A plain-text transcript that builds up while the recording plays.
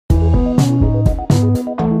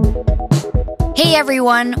Hey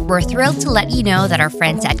everyone, we're thrilled to let you know that our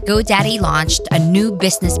friends at GoDaddy launched a new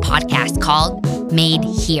business podcast called Made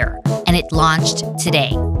Here, and it launched today.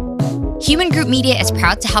 Human Group Media is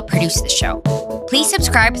proud to help produce the show. Please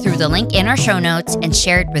subscribe through the link in our show notes and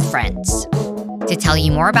share it with friends. To tell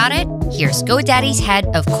you more about it, here's GoDaddy's head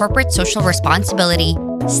of corporate social responsibility,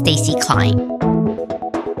 Stacy Klein.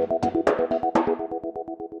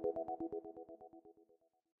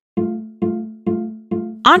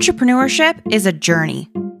 Entrepreneurship is a journey,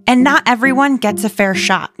 and not everyone gets a fair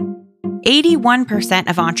shot. 81%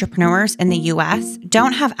 of entrepreneurs in the U.S.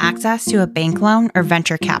 don't have access to a bank loan or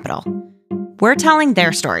venture capital. We're telling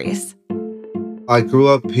their stories. I grew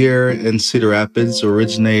up here in Cedar Rapids,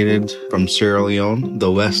 originated from Sierra Leone,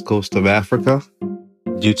 the west coast of Africa.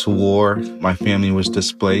 Due to war, my family was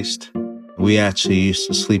displaced. We actually used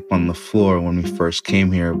to sleep on the floor when we first came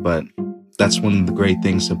here, but that's one of the great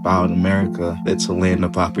things about America. It's a land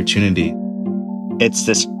of opportunity. It's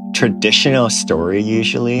this traditional story,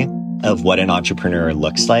 usually, of what an entrepreneur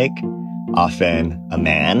looks like. Often a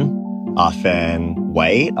man, often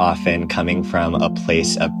white, often coming from a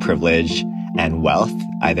place of privilege and wealth,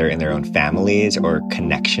 either in their own families or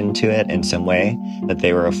connection to it in some way that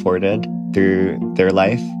they were afforded through their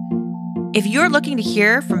life. If you're looking to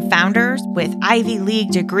hear from founders with Ivy League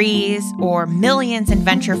degrees or millions in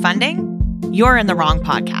venture funding, you're in the wrong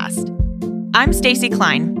podcast. I'm Stacy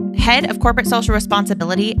Klein, head of corporate social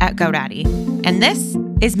responsibility at GoDaddy, and this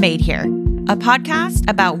is Made Here, a podcast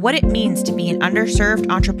about what it means to be an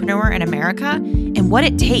underserved entrepreneur in America and what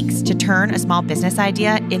it takes to turn a small business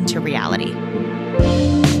idea into reality.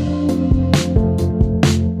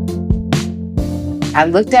 I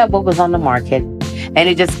looked at what was on the market, and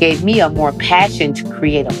it just gave me a more passion to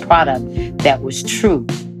create a product that was true.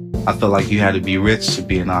 I felt like you had to be rich to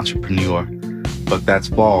be an entrepreneur, but that's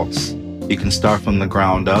false. You can start from the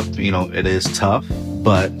ground up. It is tough,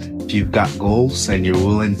 but if you've got goals and you're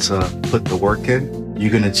willing to put the work in, you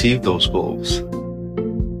can achieve those goals.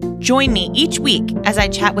 Join me each week as I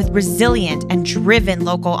chat with resilient and driven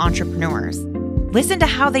local entrepreneurs. Listen to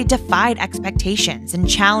how they defied expectations and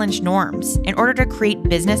challenged norms in order to create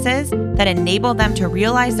businesses that enable them to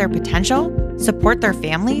realize their potential, support their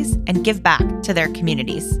families, and give back to their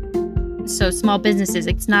communities. So small businesses,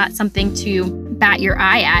 it's not something to bat your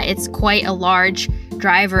eye at. It's quite a large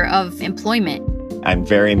driver of employment. I'm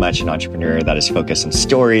very much an entrepreneur that is focused on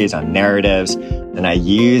stories, on narratives, and I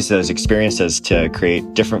use those experiences to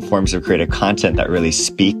create different forms of creative content that really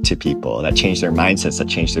speak to people, that change their mindsets, that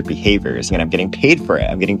change their behaviors. And I'm getting paid for it.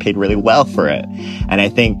 I'm getting paid really well for it. And I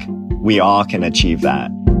think we all can achieve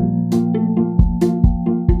that.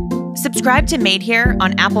 Subscribe to Made Here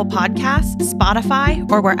on Apple Podcasts, Spotify,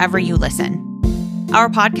 or wherever you listen. Our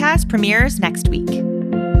podcast premieres next week.